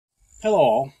Hello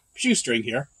all, Shoestring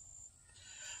here.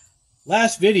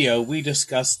 Last video we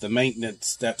discussed the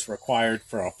maintenance that's required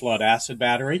for a flood acid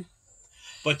battery,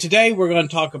 but today we're going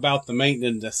to talk about the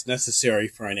maintenance that's necessary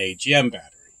for an AGM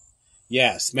battery.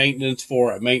 Yes, maintenance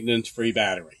for a maintenance-free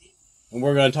battery, and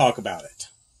we're going to talk about it.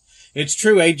 It's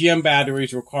true AGM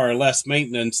batteries require less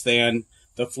maintenance than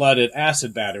the flooded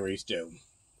acid batteries do,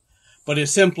 but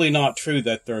it's simply not true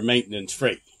that they're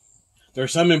maintenance-free. There are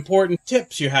some important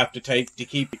tips you have to take to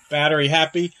keep your battery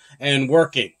happy and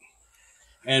working.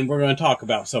 And we're going to talk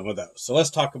about some of those. So let's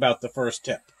talk about the first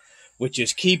tip, which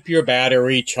is keep your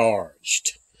battery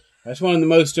charged. That's one of the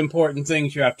most important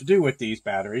things you have to do with these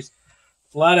batteries.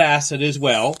 Flood acid as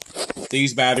well.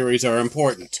 These batteries are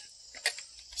important.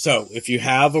 So if you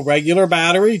have a regular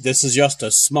battery, this is just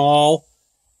a small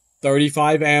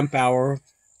 35 amp hour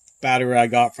battery I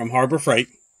got from Harbor Freight.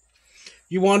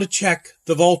 You want to check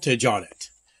the voltage on it.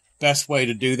 Best way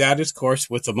to do that is, of course,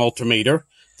 with a multimeter.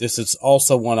 This is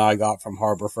also one I got from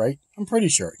Harbor Freight. I'm pretty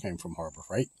sure it came from Harbor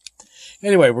Freight.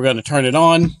 Anyway, we're going to turn it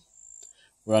on.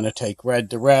 We're going to take red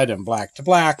to red and black to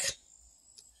black.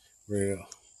 And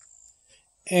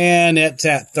it's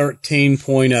at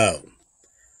 13.0.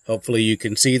 Hopefully you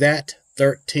can see that.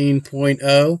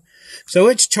 13.0. So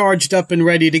it's charged up and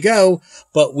ready to go,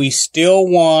 but we still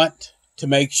want to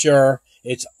make sure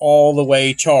it's all the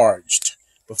way charged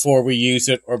before we use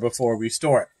it or before we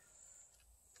store it.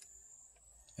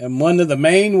 And one of the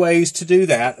main ways to do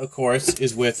that, of course,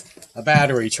 is with a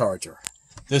battery charger.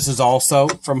 This is also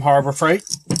from Harbor Freight.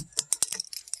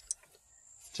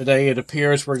 Today it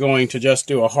appears we're going to just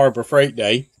do a Harbor Freight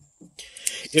day.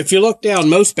 If you look down,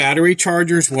 most battery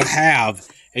chargers will have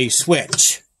a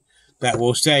switch that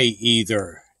will say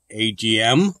either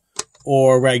AGM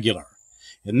or regular.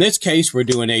 In this case, we're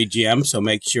doing AGM, so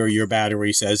make sure your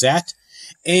battery says that.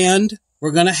 And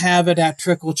we're going to have it at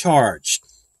trickle charge.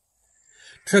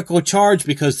 Trickle charge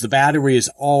because the battery is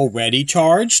already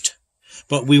charged,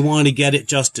 but we want to get it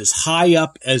just as high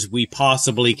up as we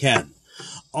possibly can.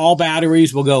 All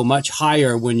batteries will go much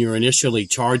higher when you're initially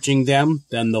charging them,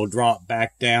 then they'll drop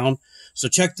back down. So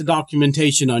check the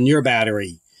documentation on your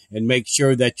battery and make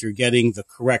sure that you're getting the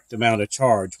correct amount of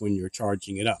charge when you're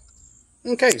charging it up.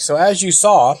 Okay, so as you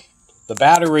saw, the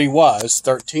battery was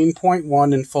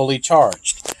 13.1 and fully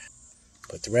charged.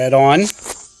 Put the red on and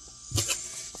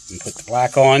put the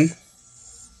black on.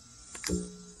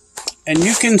 And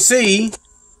you can see,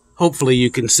 hopefully you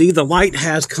can see, the light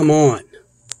has come on.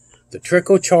 The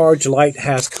trickle charge light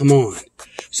has come on.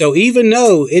 So even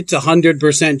though it's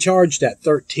 100% charged at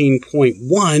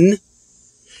 13.1,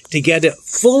 to get it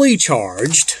fully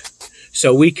charged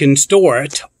so we can store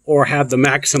it or have the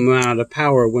maximum amount of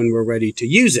power when we're ready to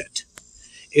use it,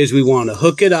 is we want to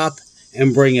hook it up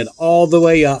and bring it all the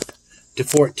way up to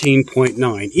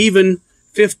 14.9, even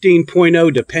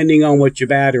 15.0 depending on what your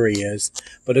battery is.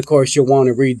 But of course you'll want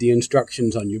to read the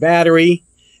instructions on your battery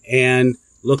and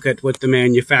look at what the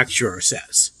manufacturer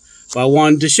says. But I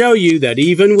wanted to show you that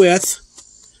even with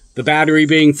the battery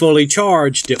being fully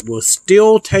charged, it will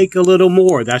still take a little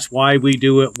more. That's why we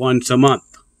do it once a month.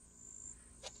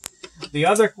 The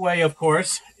other way, of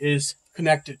course, is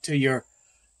connect it to your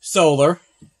solar.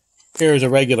 Here's a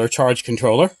regular charge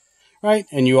controller, right?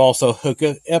 And you also hook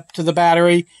it up to the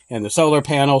battery and the solar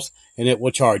panels, and it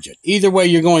will charge it. Either way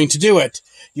you're going to do it,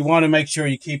 you want to make sure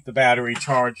you keep the battery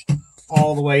charged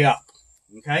all the way up,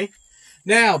 okay?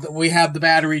 Now that we have the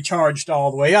battery charged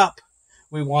all the way up,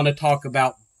 we want to talk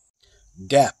about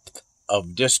depth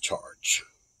of discharge.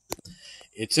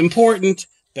 It's important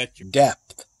that your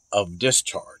depth of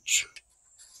discharge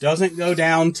doesn't go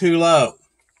down too low.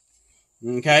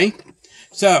 Okay?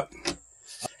 So,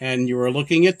 and you were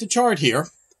looking at the chart here.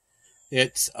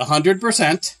 It's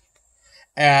 100%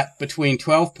 at between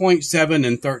 12.7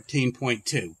 and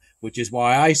 13.2, which is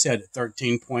why I said at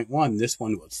 13.1, this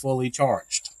one was fully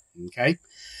charged. Okay?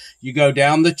 You go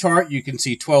down the chart, you can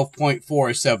see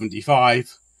 12.4 is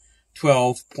 75,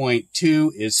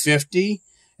 12.2 is 50,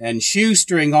 and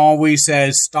Shoestring always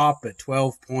says stop at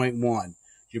 12.1.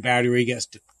 Your battery gets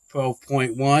to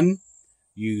 12.1,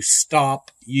 you stop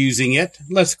using it,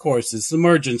 unless of course it's an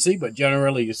emergency, but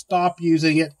generally you stop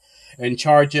using it and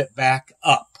charge it back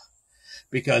up.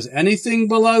 Because anything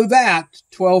below that,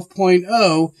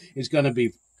 12.0, is going to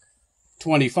be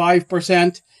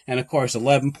 25%, and of course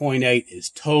 11.8 is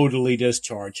totally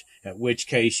discharged, at which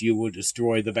case you will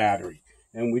destroy the battery.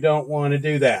 And we don't want to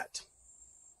do that.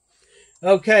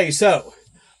 Okay, so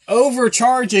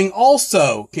overcharging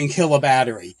also can kill a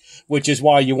battery, which is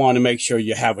why you want to make sure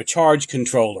you have a charge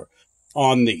controller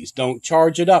on these. Don't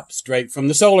charge it up straight from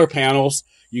the solar panels.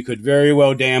 You could very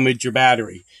well damage your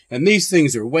battery. And these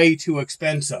things are way too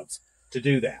expensive. to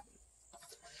do that.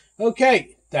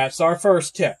 Okay, that's our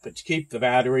first tip, to keep the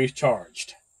batteries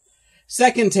charged.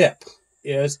 Second tip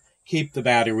is keep the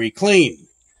battery clean.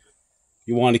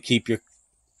 You want to keep your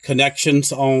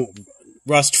connections on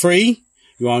rust-free.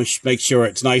 You want to make sure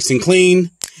it's nice and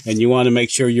clean, and you want to make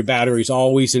sure your battery's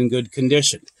always in good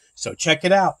condition. So check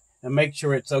it out and make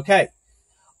sure it's okay.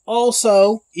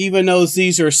 Also, even though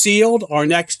these are sealed, our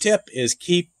next tip is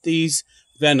keep these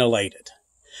ventilated.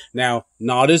 Now,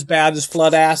 not as bad as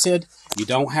flood acid. You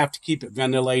don't have to keep it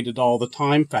ventilated all the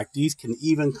time. In fact, these can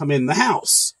even come in the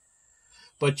house.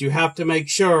 But you have to make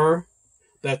sure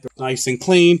that they're nice and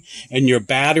clean and your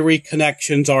battery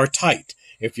connections are tight.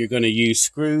 If you're going to use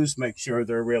screws, make sure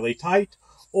they're really tight.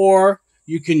 Or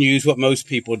you can use what most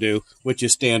people do, which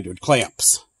is standard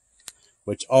clamps,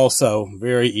 which also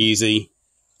very easy.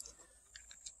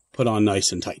 Put on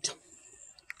nice and tight.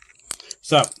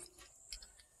 So,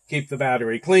 keep the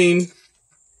battery clean.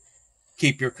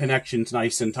 Keep your connections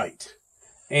nice and tight.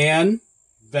 And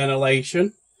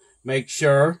ventilation. Make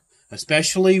sure,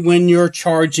 especially when you're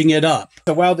charging it up.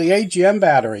 So while the AGM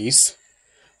batteries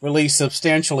release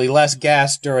substantially less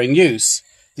gas during use,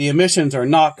 the emissions are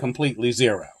not completely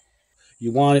zero.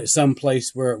 You want it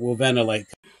someplace where it will ventilate.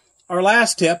 Our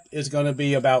last tip is going to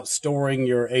be about storing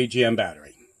your AGM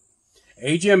battery.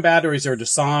 AGM batteries are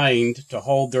designed to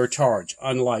hold their charge,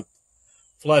 unlike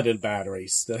flooded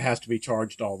batteries that has to be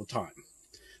charged all the time.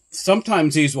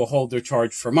 Sometimes these will hold their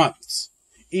charge for months,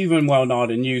 even while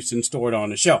not in use and stored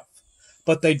on a shelf.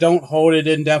 But they don't hold it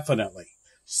indefinitely.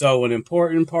 So an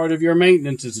important part of your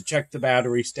maintenance is to check the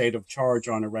battery state of charge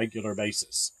on a regular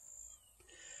basis.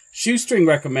 Shoestring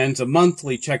recommends a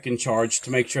monthly check and charge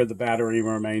to make sure the battery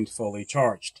remains fully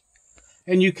charged.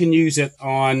 And you can use it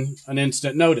on an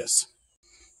instant notice.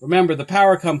 Remember, the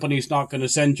power company is not going to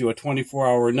send you a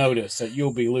 24-hour notice that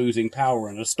you'll be losing power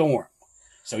in a storm,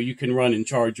 so you can run and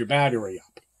charge your battery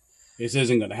up. This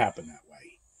isn't going to happen that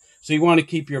way. So you want to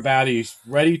keep your batteries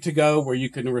ready to go where you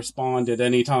can respond at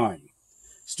any time.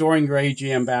 Storing your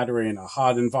AGM battery in a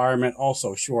hot environment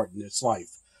also shortens its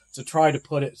life, so try to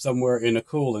put it somewhere in a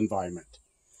cool environment.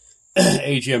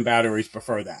 AGM batteries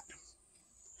prefer that.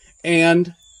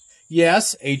 And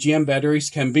yes, AGM batteries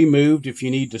can be moved. If you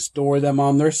need to store them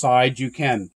on their side, you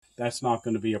can. That's not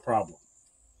going to be a problem.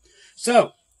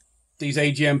 So, these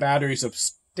AGM batteries have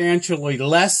substantially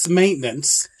less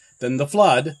maintenance than the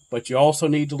flood, but you also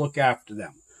need to look after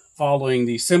them. Following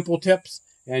these simple tips,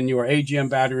 and your AGM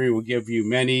battery will give you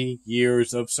many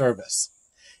years of service.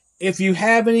 If you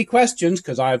have any questions,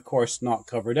 because I, of course, not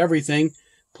covered everything,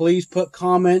 please put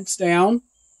comments down.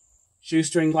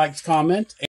 Shoestring likes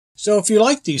comment. So if you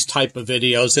like these type of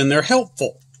videos and they're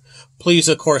helpful, please,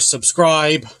 of course,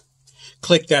 subscribe,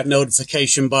 click that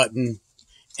notification button,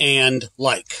 and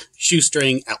like.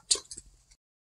 Shoestring out.